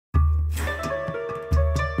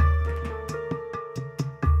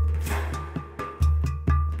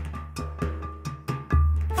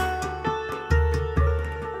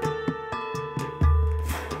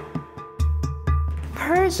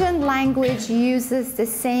Persian language uses the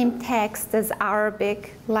same text as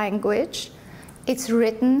Arabic language. It's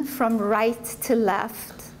written from right to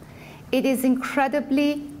left. It is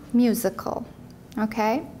incredibly musical,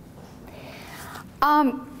 okay?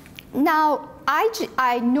 Now,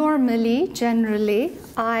 I normally, generally,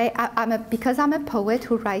 because I'm a poet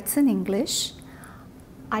who writes in English,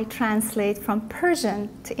 I translate from Persian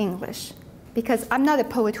to English, because I'm not a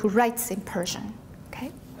poet who writes in Persian,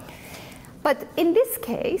 okay? But in this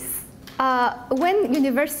case, when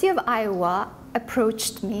University of Iowa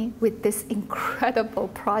approached me with this incredible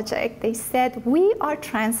project, they said, we are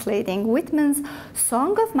translating Whitman's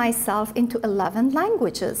Song of Myself into 11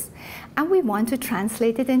 languages, and we want to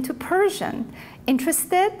translate it into Persian.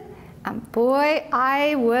 Interested? And boy,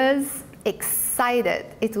 I was excited.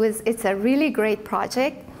 It's a really great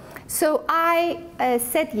project. So I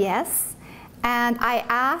said yes, and I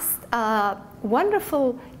asked a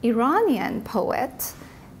wonderful Iranian poet,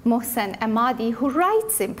 Mohsen Ahmadi, who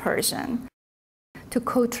writes in Persian, to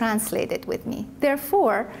co-translate it with me.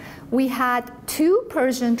 Therefore, we had two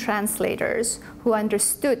Persian translators who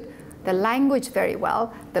understood the language very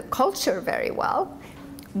well, the culture very well,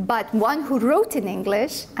 but one who wrote in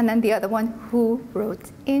English, and then the other one who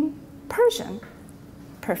wrote in Persian.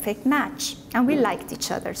 Perfect match. And we liked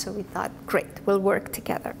each other, so we thought, great, we'll work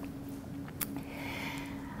together.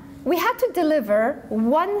 We had to deliver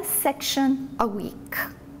one section a week,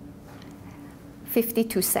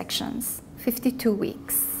 52 sections. 52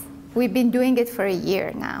 weeks. We've been doing it for a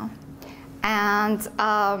year now. And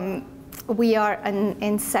we are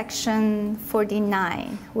in section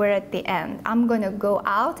 49. We're at the end. I'm going to go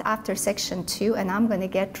out after section 2 and I'm going to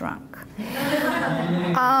get drunk.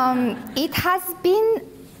 It has been,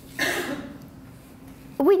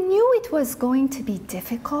 we knew it was going to be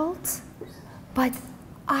difficult, but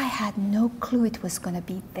I had no clue it was going to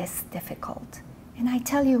be this difficult. And I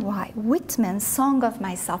tell you why. Whitman's Song of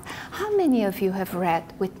Myself. How many of you have read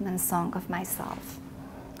Whitman's Song of Myself?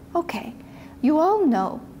 Okay, you all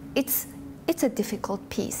know it's a difficult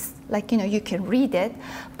piece. Like, you know, you can read it,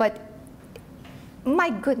 but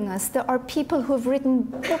my goodness, there are people who have written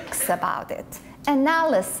books about it.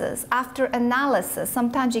 Analysis after analysis.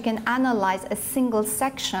 Sometimes you can analyze a single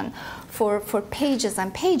section for pages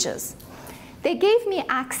and pages. They gave me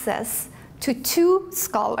access to two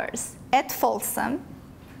scholars, Ed Folsom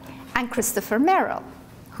and Christopher Merrill,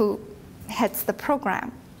 who heads the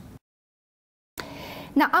program.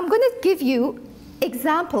 Now, I'm going to give you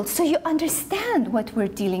examples so you understand what we're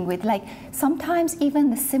dealing with, like sometimes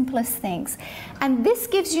even the simplest things. And this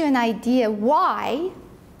gives you an idea why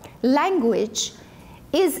language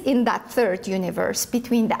is in that third universe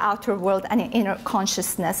between the outer world and the inner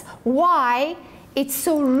consciousness, why it's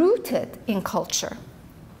so rooted in culture.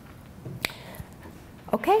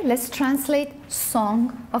 Okay, let's translate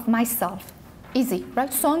Song of Myself. Easy,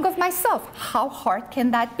 right? Song of Myself. How hard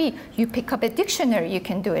can that be? You pick up a dictionary, you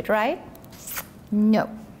can do it, right? No,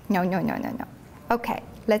 no, no, no, no, no. Okay,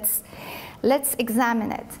 let's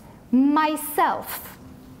examine it. Myself,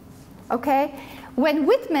 okay? When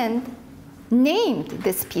Whitman named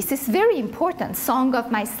this piece, it's very important, Song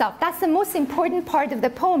of Myself. That's the most important part of the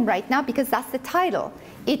poem right now because that's the title.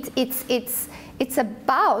 It's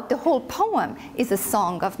about, the whole poem is a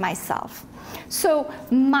song of myself. So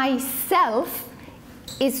myself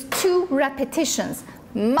is two repetitions.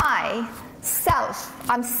 Myself,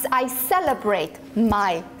 I celebrate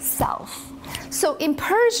myself. So in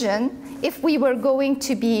Persian, if we were going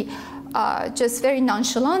to be just very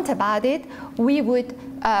nonchalant about it, we would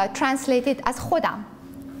translate it as خودم.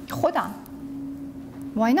 خودم.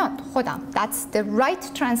 Why not? خودم. That's the right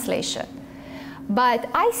translation. But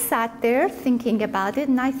I sat there thinking about it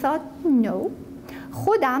and I thought, no,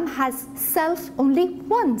 خودم has self only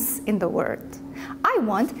once in the word. I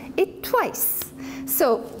want it twice.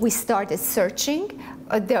 So we started searching.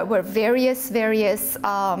 There were various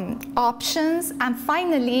options, and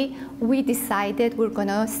finally we decided we're going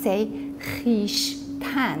to say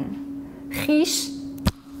خویشتن.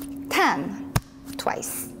 خویشتن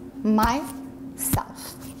twice.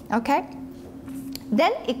 Myself. Okay?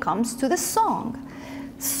 Then it comes to the song.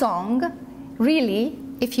 Song, really,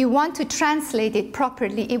 if you want to translate it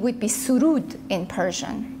properly, it would be surud in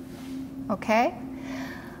Persian. Okay?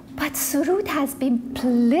 But surud has been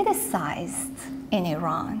politicized in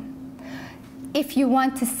Iran. If you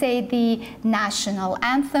want to say the national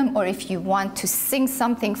anthem, or if you want to sing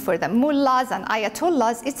something for the mullahs and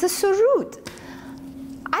ayatollahs, it's a surud.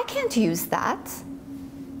 I can't use that.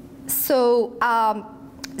 So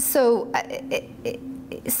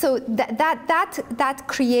so that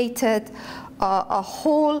created a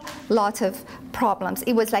whole lot of problems.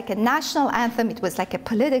 It was like a national anthem. It was like a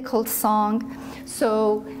political song.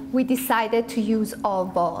 So we decided to use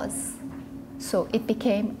آواز. So it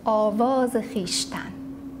became آواز خویشتن.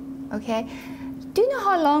 Okay? Do you know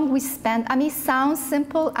how long we spent? I mean, it sounds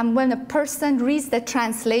simple, and when a person reads the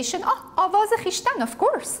translation, oh, آواز خویشتن, of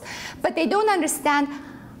course. But they don't understand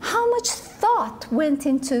how much thought went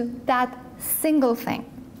into that single thing.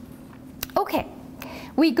 Okay,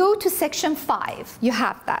 we go to section 5. You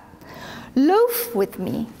have that. Loaf with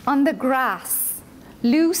me on the grass.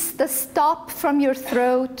 Loose the stop from your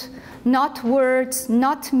throat. Not words,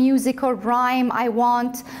 not music or rhyme I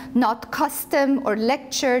want, not custom or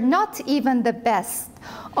lecture, not even the best.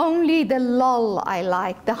 Only the lull I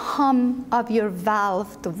like, the hum of your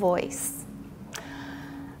valved voice.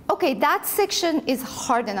 Okay, that section is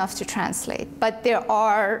hard enough to translate, but there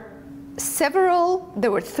were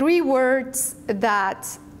 3 words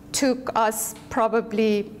that took us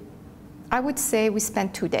probably, I would say we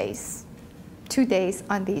spent 2 days. 2 days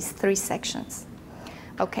on these 3 sections.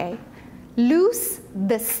 Okay, loose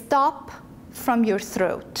the stop from your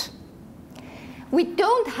throat. We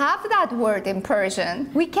don't have that word in Persian.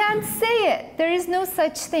 We can't say it. There is no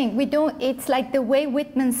such thing. It's like the way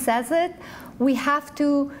Whitman says it. We have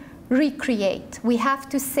to recreate. We have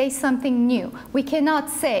to say something new. We cannot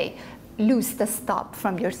say, loose the stop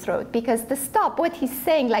from your throat, because the stop, what he's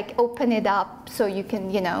saying, like open it up so you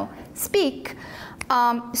can, speak.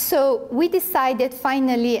 So we decided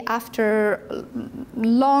finally, after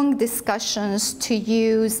long discussions, to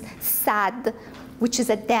use sad, which is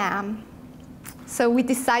a dam. So we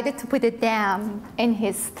decided to put a dam in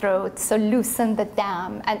his throat, so loosen the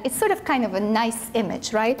dam. And it's sort of kind of a nice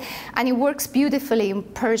image, right? And it works beautifully in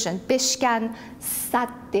Persian. Bishkan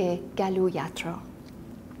sadde galuyat ro.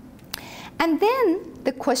 And then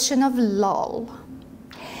the question of lull.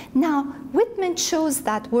 Now, Whitman chose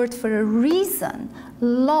that word for a reason.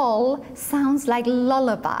 Lull sounds like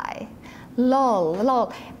lullaby. Lull,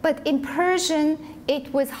 lull. But in Persian,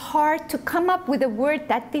 it was hard to come up with a word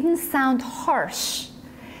that didn't sound harsh.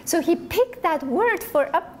 So he picked that word for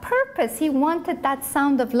a purpose. He wanted that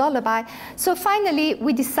sound of lullaby. So finally,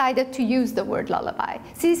 we decided to use the word lullaby.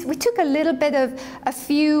 See, we took a little bit of a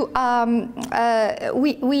few,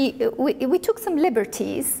 we took some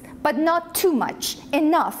liberties, but not too much.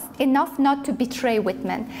 Enough not to betray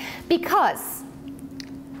Whitman. Because,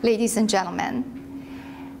 ladies and gentlemen,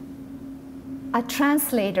 a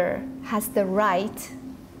translator has the right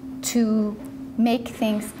to make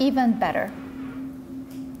things even better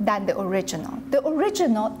than the original. The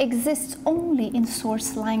original exists only in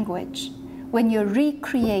source language. When you're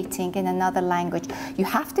recreating in another language, you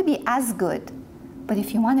have to be as good, but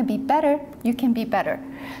if you want to be better, you can be better.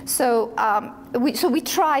 So, we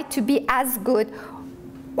try to be as good,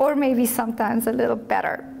 or maybe sometimes a little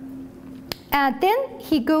better. Then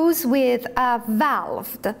he goes with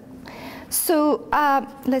valved. So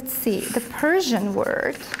let's see, the Persian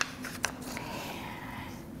word.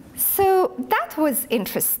 So that was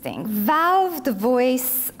interesting. Valved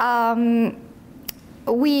voice.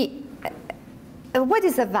 What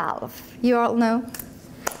is a valve? You all know,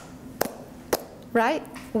 right?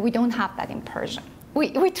 We don't have that in Persian.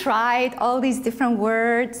 We tried all these different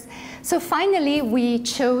words. So finally, we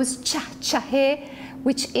chose chahe,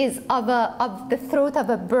 which is of the throat of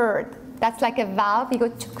a bird. That's like a valve. You go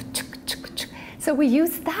chuk, chuk, chuk, chuk. So we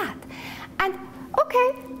used that. And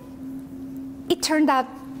okay, it turned out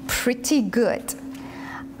pretty good.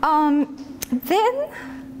 Then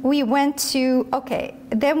we went to,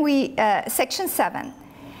 section 7.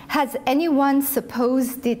 Has anyone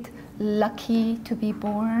supposed it lucky to be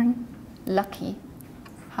born? Lucky.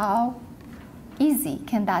 How easy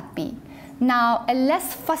can that be? Now, a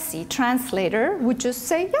less fussy translator would just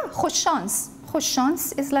say, yeah, خوش شانس. خوش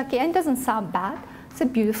شانس is lucky, and it doesn't sound bad. It's a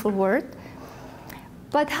beautiful word.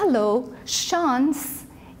 But hello, chance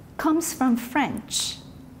comes from French.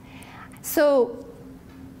 So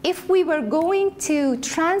if we were going to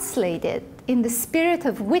translate it in the spirit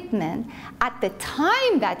of Whitman, at the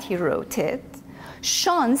time that he wrote it,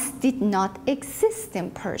 chance did not exist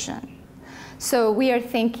in Persian. So we are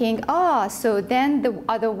thinking, so then the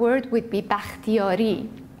other word would be bakhtiyari.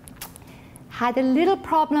 Had a little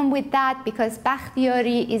problem with that because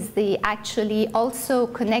bakhtiyari is actually also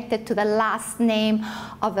connected to the last name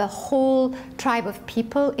of a whole tribe of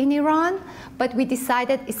people in Iran, but we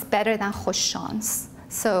decided it's better than khoshans.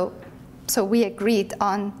 So we agreed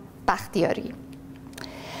on bakhtiyari.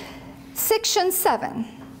 Section 7,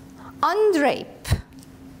 undrape.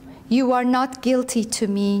 You are not guilty to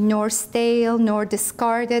me, nor stale, nor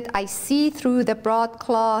discarded. I see through the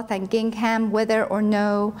broadcloth and gingham, whether or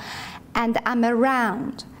no, and am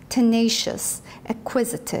around, tenacious,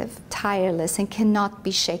 acquisitive, tireless, and cannot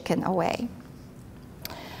be shaken away.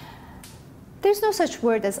 There's no such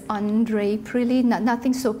word as undrape, really,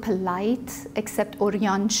 nothing so polite except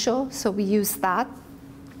oryansho, so we use that.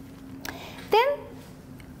 Then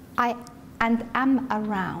I and am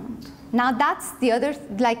around. Now that's the other,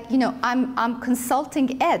 like, you know, I'm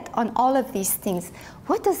consulting Ed on all of these things.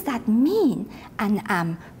 What does that mean? And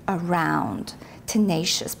am around,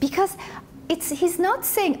 tenacious, because he's not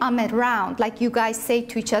saying I'm around, like you guys say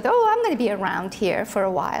to each other, oh, I'm going to be around here for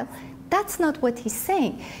a while. That's not what he's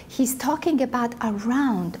saying. He's talking about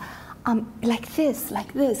around, like this,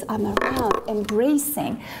 I'm around,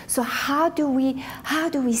 embracing. So how do we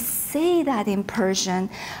say that in Persian?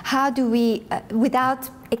 How do we, without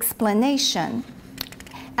explanation?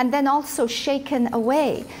 And then also shaken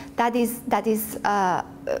away. That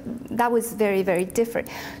was very, very different.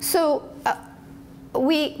 So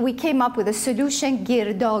we came up with a solution,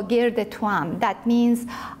 girda girde tuam. That means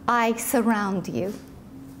I surround you.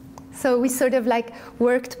 So we sort of like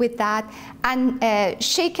worked with that, and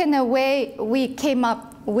shaken away, we came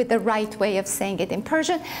up with the right way of saying it in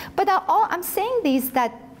Persian. But I'm saying these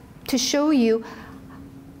to show you,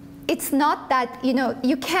 it's not that, you know,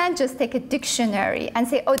 you can't just take a dictionary and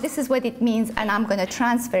say, oh, this is what it means, and I'm going to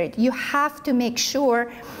transfer it. You have to make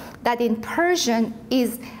sure that in Persian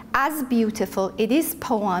is as beautiful, it is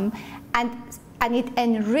poem, and it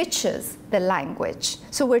enriches the language.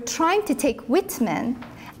 So we're trying to take Whitman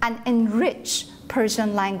and enrich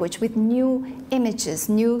Persian language with new images,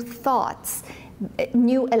 new thoughts,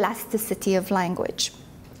 new elasticity of language.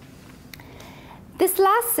 This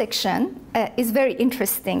last section is very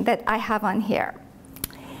interesting that I have on here.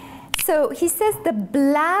 So he says, the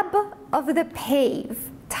blab of the pave,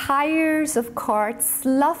 tires of carts,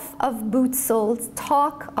 slough of boot soles,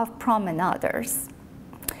 talk of promenaders.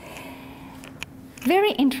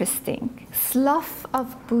 Very interesting. Slough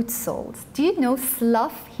of boot soles. Do you know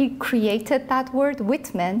slough? He created that word.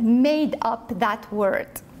 Whitman made up that word.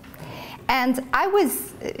 And I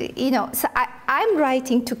was, you know, so I'm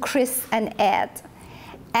writing to Chris and Ed.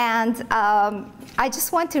 And I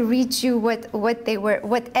just want to read you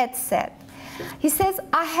what Ed said. He says,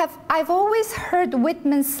 I've always heard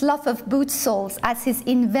Whitman's slough of boot soles as his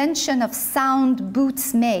invention of sound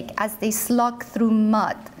boots make as they slog through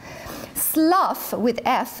mud. Slough with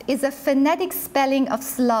F is a phonetic spelling of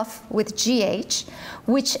slough with GH,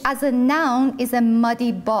 which as a noun is a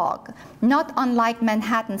muddy bog, not unlike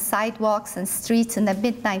Manhattan sidewalks and streets in the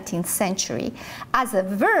mid-19th century. As a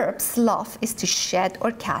verb, slough is to shed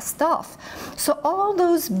or cast off. So all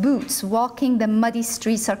those boots walking the muddy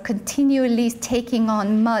streets are continually taking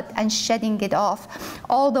on mud and shedding it off,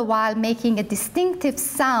 all the while making a distinctive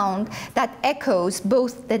sound that echoes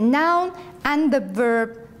both the noun and the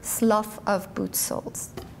verb, slough of boot soles.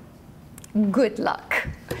 Good luck.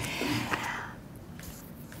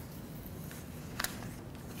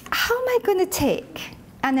 How am I going to take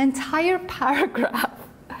an entire paragraph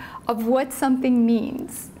of what something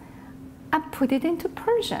means and put it into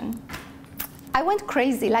Persian? I went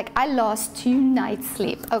crazy, like I lost 2 nights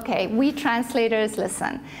sleep. Okay, we translators,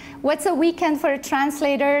 listen. What's a weekend for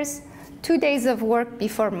translators? 2 days of work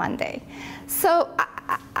before Monday. So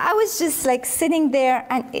I was just like sitting there,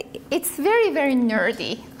 and it's very, very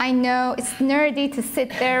nerdy. I know it's nerdy to sit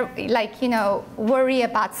there, like, you know, worry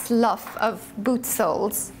about slough of boot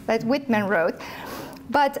soles that Whitman wrote.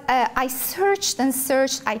 But I searched and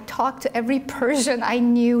searched. I talked to every Persian I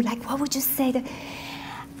knew, like, what would you say to?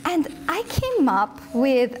 And I came up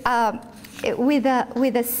with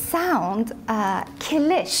a sound,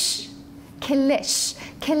 kilish. Kilish.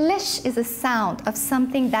 Kilish is a sound of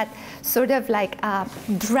something that sort of like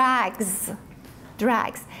drags.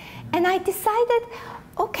 And I decided,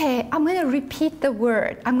 okay, I'm going to repeat the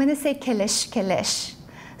word. I'm going to say kilish, kilish.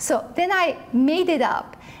 So then I made it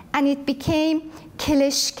up, and it became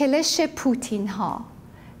kilish, kilish Putin ha.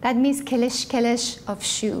 That means kilish, kilish of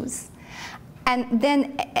shoes. And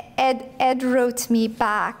then Ed wrote me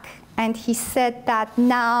back, and he said that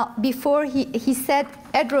now, before he said,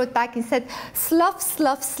 Ed wrote back and said, slough,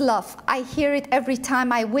 slough, slough. I hear it every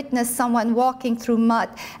time I witness someone walking through mud.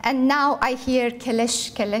 And now I hear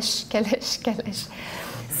kilish, kilish, kilish, kilish.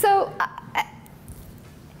 So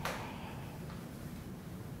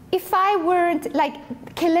if I weren't, like,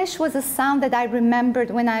 kilish was a sound that I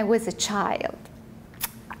remembered when I was a child.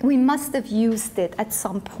 We must have used it at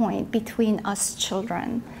some point between us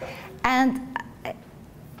children. And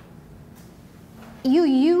you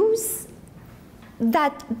use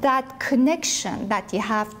that connection that you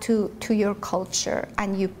have to your culture,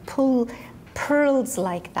 and you pull pearls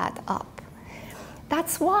like that up.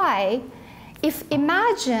 That's why,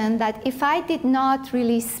 imagine that if I did not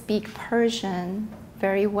really speak Persian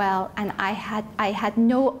very well, and I had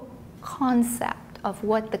no concept of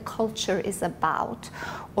what the culture is about,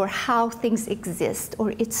 or how things exist,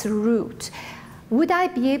 or its root, would I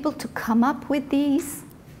be able to come up with these?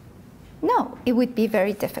 No, it would be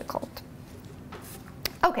very difficult.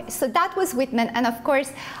 Okay, so that was Whitman, and of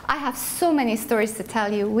course, I have so many stories to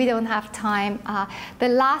tell you. We don't have time. The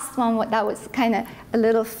last one that was kind of a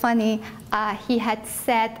little funny, he had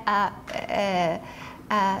said,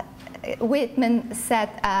 Whitman said,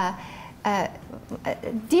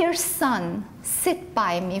 dear son, sit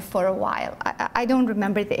by me for a while. I don't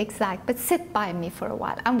remember the exact, but sit by me for a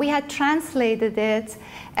while. And we had translated it,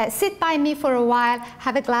 sit by me for a while,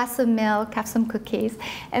 have a glass of milk, have some cookies.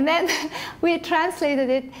 And then we had translated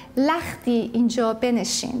it, lakhti inja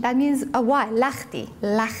beneshin. That means a while, lakhti,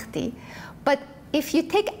 lakhti. But if you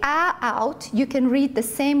take a out, you can read the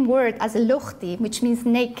same word as lukhti, which means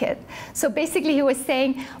naked. So basically he was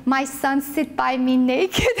saying, my son, sit by me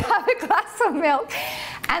naked, have a glass of milk.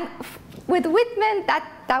 And with Whitman,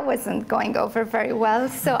 that wasn't going over very well.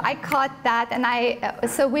 So I caught that, and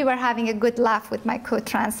so we were having a good laugh with my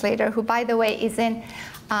co-translator, who, by the way,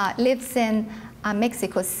 lives in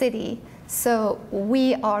Mexico City. So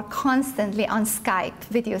we are constantly on Skype,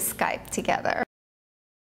 video Skype together.